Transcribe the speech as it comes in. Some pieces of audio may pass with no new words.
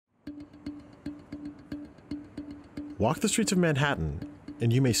Walk the streets of Manhattan,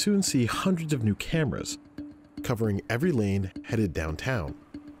 and you may soon see hundreds of new cameras covering every lane headed downtown.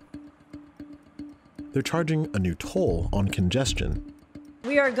 They're charging a new toll on congestion.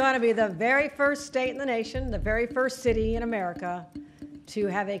 We are going to be the very first state in the nation, the very first city in America to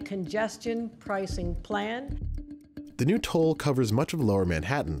have a congestion pricing plan. The new toll covers much of Lower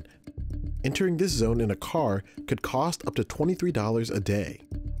Manhattan. Entering this zone in a car could cost up to $23 a day.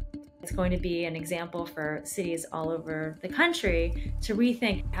 It's going to be an example for cities all over the country to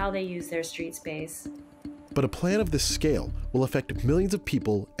rethink how they use their street space. But a plan of this scale will affect millions of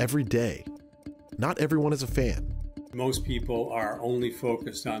people every day. Not everyone is a fan. Most people are only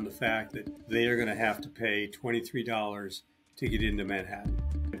focused on the fact that they are going to have to pay $23 to get into Manhattan.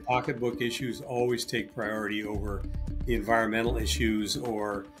 Pocketbook issues always take priority over the environmental issues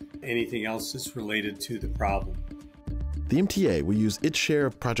or anything else that's related to the problem. The MTA will use its share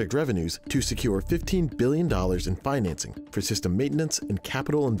of project revenues to secure $15 billion in financing for system maintenance and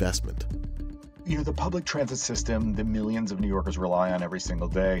capital investment. You know, the public transit system that millions of New Yorkers rely on every single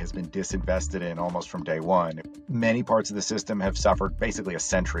day has been disinvested in almost from day one. Many parts of the system have suffered basically a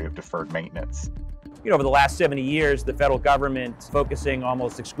century of deferred maintenance. You know, over the last 70 years, the federal government focusing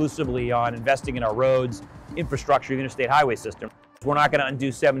almost exclusively on investing in our roads, infrastructure, the interstate highway system. We're not going to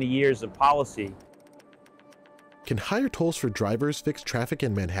undo 70 years of policy. Can higher tolls for drivers fix traffic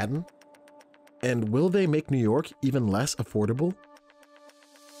in Manhattan? And will they make New York even less affordable?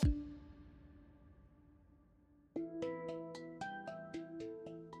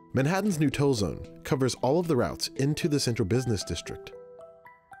 Manhattan's new toll zone covers all of the routes into the central business district.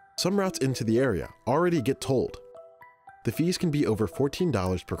 Some routes into the area already get tolled. The fees can be over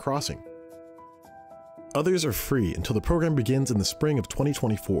 $14 per crossing. Others are free until the program begins in the spring of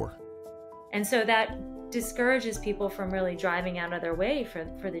 2024. And so that discourages people from really driving out of their way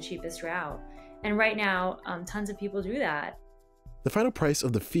for the cheapest route. And right now, tons of people do that. The final price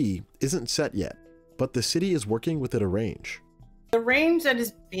of the fee isn't set yet, but the city is working within a range. The range that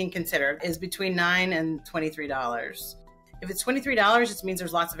is being considered is between $9 and $23. If it's $23, it means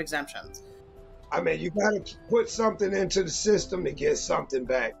there's lots of exemptions. I mean, you got to put something into the system to get something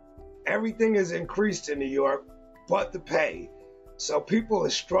back. Everything is increased in New York, but the pay. So people are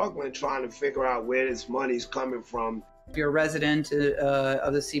struggling trying to figure out where this money's coming from. If you're a resident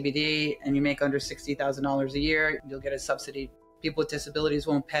of the CBD and you make under $60,000 a year, you'll get a subsidy. People with disabilities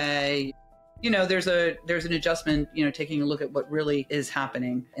won't pay. You know, there's an adjustment, you know, taking a look at what really is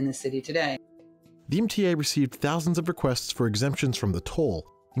happening in the city today. The MTA received thousands of requests for exemptions from the toll,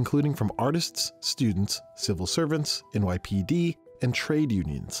 including from artists, students, civil servants, NYPD, and trade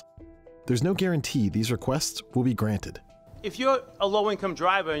unions. There's no guarantee these requests will be granted. If you're a low-income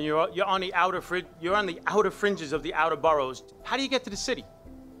driver and you're on the outer fringes of the outer boroughs, how do you get to the city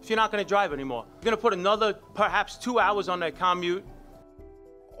if you're not going to drive anymore? You're going to put another perhaps 2 hours on that commute.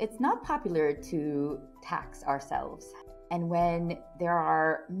 It's not popular to tax ourselves. And when there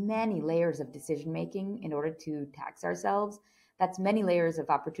are many layers of decision making in order to tax ourselves, that's many layers of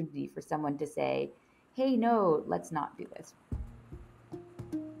opportunity for someone to say, hey, no, let's not do this.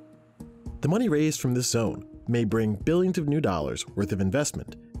 The money raised from this zone may bring billions of new dollars worth of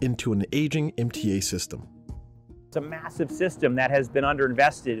investment into an aging MTA system. It's a massive system that has been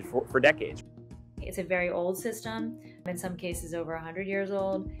underinvested for decades. It's a very old system, in some cases over 100 years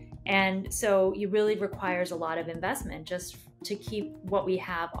old. And so it really requires a lot of investment just to keep what we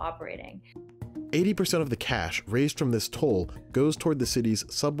have operating. 80% of the cash raised from this toll goes toward the city's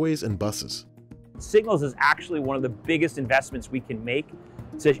subways and buses. Signals is actually one of the biggest investments we can make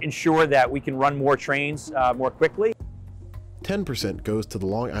to ensure that we can run more trains more quickly. 10% goes to the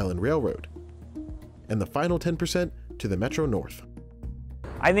Long Island Railroad, and the final 10% to the Metro North.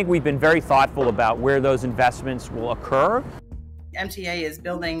 I think we've been very thoughtful about where those investments will occur. MTA is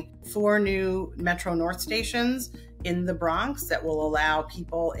building 4 new Metro North stations in the Bronx that will allow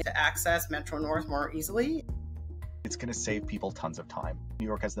people to access Metro North more easily. It's going to save people tons of time. New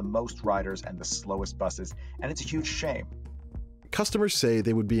York has the most riders and the slowest buses, and it's a huge shame. Customers say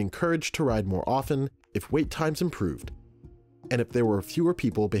they would be encouraged to ride more often if wait times improved, and if there were fewer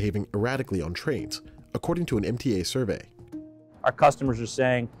people behaving erratically on trains, according to an MTA survey. Our customers are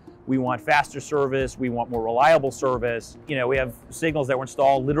saying, we want faster service, we want more reliable service. You know, we have signals that were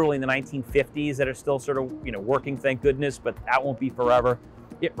installed literally in the 1950s that are still sort of, you know, working, thank goodness, but that won't be forever.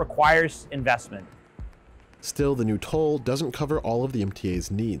 It requires investment. Still, the new toll doesn't cover all of the MTA's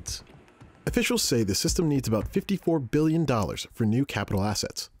needs. Officials say the system needs about $54 billion for new capital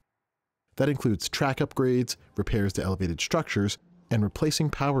assets. That includes track upgrades, repairs to elevated structures, and replacing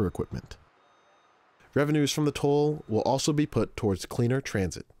power equipment. Revenues from the toll will also be put towards cleaner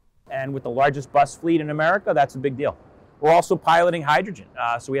transit. And with the largest bus fleet in America, that's a big deal. We're also piloting hydrogen.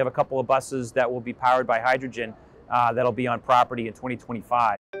 So we have a couple of buses that will be powered by hydrogen that'll be on property in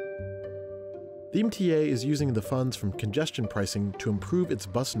 2025. The MTA is using the funds from congestion pricing to improve its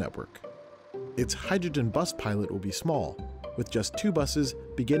bus network. Its hydrogen bus pilot will be small, with just 2 buses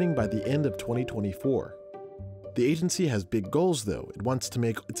beginning by the end of 2024. The agency has big goals, though. It wants to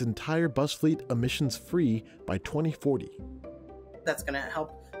make its entire bus fleet emissions-free by 2040. That's going to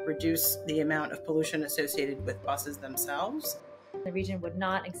help reduce the amount of pollution associated with buses themselves. The region would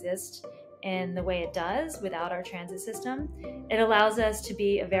not exist in the way it does without our transit system. It allows us to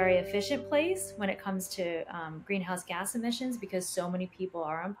be a very efficient place when it comes to greenhouse gas emissions because so many people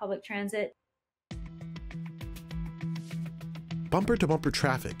are on public transit. Bumper-to-bumper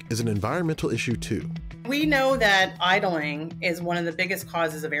traffic is an environmental issue too. We know that idling is one of the biggest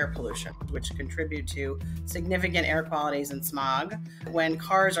causes of air pollution, which contribute to significant air qualities and smog. When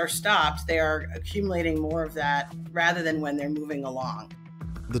cars are stopped, they are accumulating more of that rather than when they're moving along.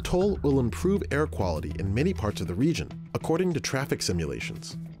 The toll will improve air quality in many parts of the region, according to traffic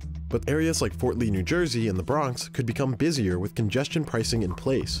simulations. But areas like Fort Lee, New Jersey and the Bronx could become busier with congestion pricing in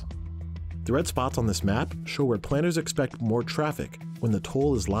place. The red spots on this map show where planners expect more traffic when the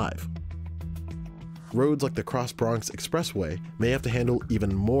toll is live. Roads like the Cross Bronx Expressway may have to handle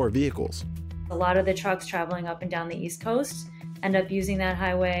even more vehicles. A lot of the trucks traveling up and down the East Coast end up using that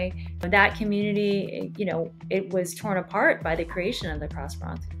highway. That community, it was torn apart by the creation of the Cross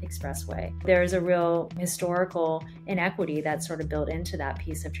Bronx Expressway. There's a real historical inequity that's sort of built into that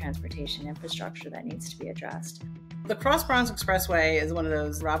piece of transportation infrastructure that needs to be addressed. The Cross Bronx Expressway is one of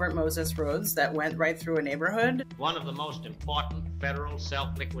those Robert Moses roads that went right through a neighborhood. One of the most important federal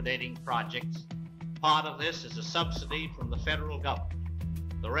self-liquidating projects. Part of this is a subsidy from the federal government.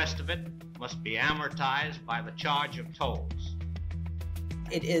 The rest of it must be amortized by the charge of tolls.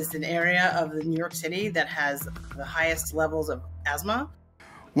 It is an area of New York City that has the highest levels of asthma.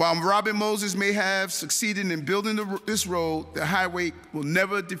 While Robert Moses may have succeeded in building this road, the highway will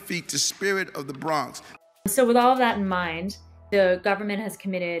never defeat the spirit of the Bronx. So with all of that in mind, the government has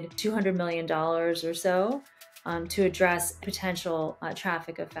committed $200 million or so to address potential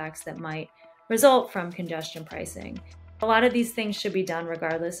traffic effects that might result from congestion pricing. A lot of these things should be done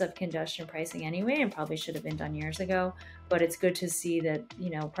regardless of congestion pricing anyway, and probably should have been done years ago. But it's good to see that,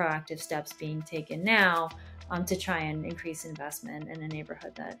 proactive steps being taken now to try and increase investment in a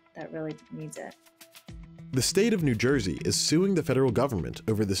neighborhood that really needs it. The state of New Jersey is suing the federal government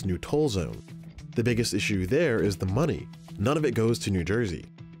over this new toll zone. The biggest issue there is the money. None of it goes to New Jersey.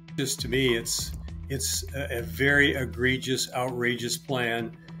 Just to me, it's a very egregious, outrageous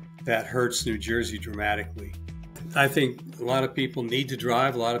plan that hurts New Jersey dramatically. I think a lot of people need to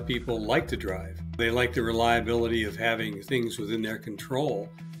drive. A lot of people like to drive. They like the reliability of having things within their control.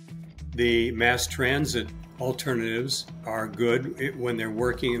 The mass transit alternatives are good when they're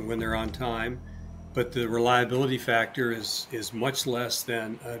working and when they're on time, but the reliability factor is much less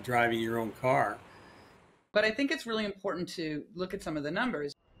than driving your own car. But I think it's really important to look at some of the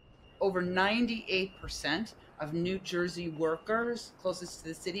numbers. Over 98% of New Jersey workers closest to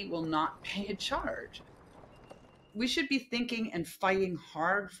the city will not pay a charge. We should be thinking and fighting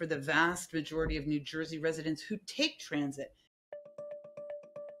hard for the vast majority of New Jersey residents who take transit.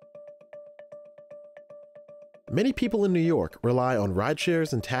 Many people in New York rely on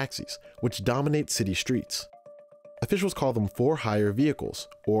rideshares and taxis, which dominate city streets. Officials call them for-hire vehicles,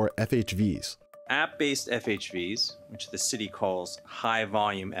 or FHVs. App-based FHVs, which the city calls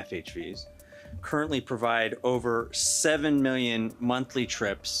high-volume FHVs, currently provide over 7 million monthly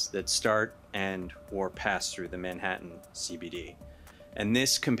trips that start and or pass through the Manhattan CBD. And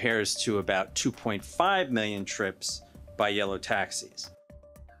this compares to about 2.5 million trips by yellow taxis.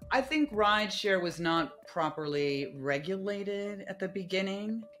 I think rideshare was not properly regulated at the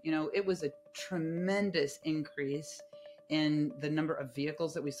beginning. It was a tremendous increase in the number of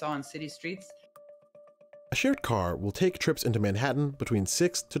vehicles that we saw on city streets. A shared car will take trips into Manhattan between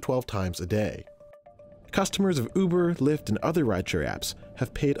 6 to 12 times a day. Customers of Uber, Lyft, and other rideshare apps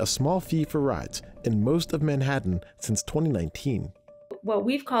have paid a small fee for rides in most of Manhattan since 2019. What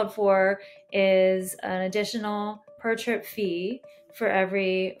we've called for is an additional per-trip fee for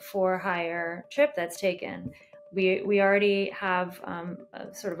every for-hire trip that's taken. We already have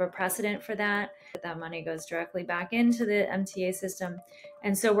sort of a precedent for that. That money goes directly back into the MTA system.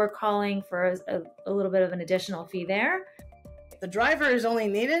 And so we're calling for a little bit of an additional fee there. The driver is only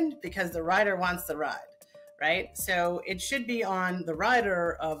needed because the rider wants the ride, right? So it should be on the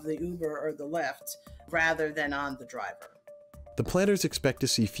rider of the Uber or the Lyft rather than on the driver. The planners expect to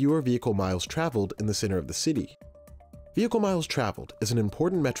see fewer vehicle miles traveled in the center of the city. Vehicle miles traveled is an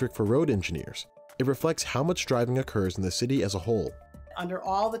important metric for road engineers. It reflects how much driving occurs in the city as a whole. Under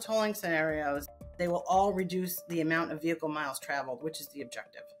all the tolling scenarios, they will all reduce the amount of vehicle miles traveled, which is the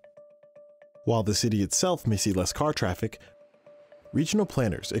objective. While the city itself may see less car traffic, regional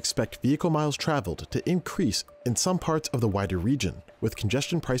planners expect vehicle miles traveled to increase in some parts of the wider region, with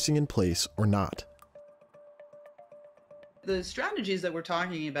congestion pricing in place or not. The strategies that we're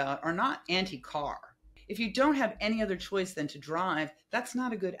talking about are not anti-car. If you don't have any other choice than to drive, that's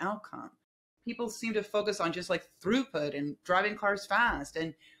not a good outcome. People seem to focus on just like throughput and driving cars fast.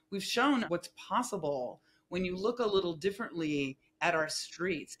 And we've shown what's possible when you look a little differently at our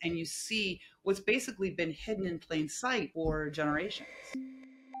streets and you see what's basically been hidden in plain sight for generations.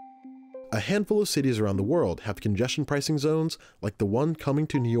 A handful of cities around the world have congestion pricing zones like the one coming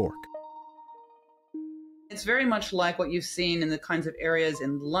to New York. It's very much like what you've seen in the kinds of areas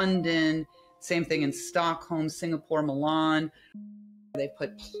in London, same thing in Stockholm, Singapore, Milan. They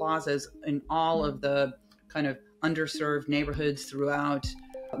put plazas in all of the kind of underserved neighborhoods throughout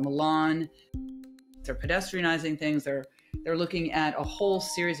Milan. They're pedestrianizing things. They're looking at a whole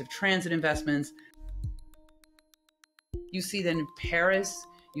series of transit investments. You see that in Paris.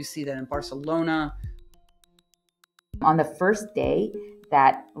 You see that in Barcelona. On the first day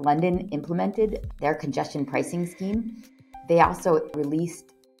that London implemented their congestion pricing scheme, they also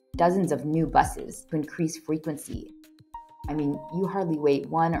released dozens of new buses to increase frequency. I mean, you hardly wait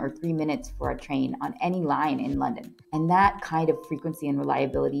 1 or 3 minutes for a train on any line in London. And that kind of frequency and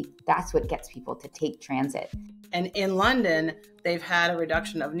reliability, that's what gets people to take transit. And in London, they've had a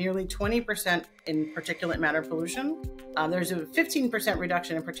reduction of nearly 20% in particulate matter pollution. There's a 15%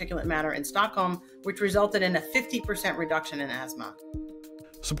 reduction in particulate matter in Stockholm, which resulted in a 50% reduction in asthma.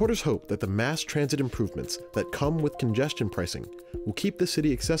 Supporters hope that the mass transit improvements that come with congestion pricing will keep the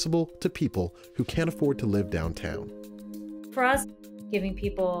city accessible to people who can't afford to live downtown. For us, giving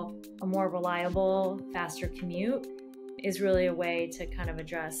people a more reliable, faster commute is really a way to kind of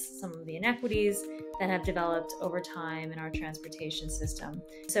address some of the inequities that have developed over time in our transportation system.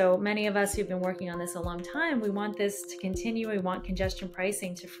 So many of us who've been working on this a long time, we want this to continue. We want congestion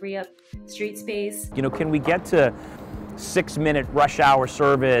pricing to free up street space. You know, can we get to 6-minute rush hour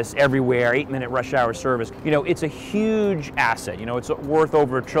service everywhere, 8-minute rush hour service? You know, it's a huge asset. You know, it's worth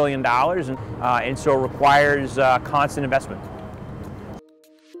over $1 trillion, and so it requires constant investment.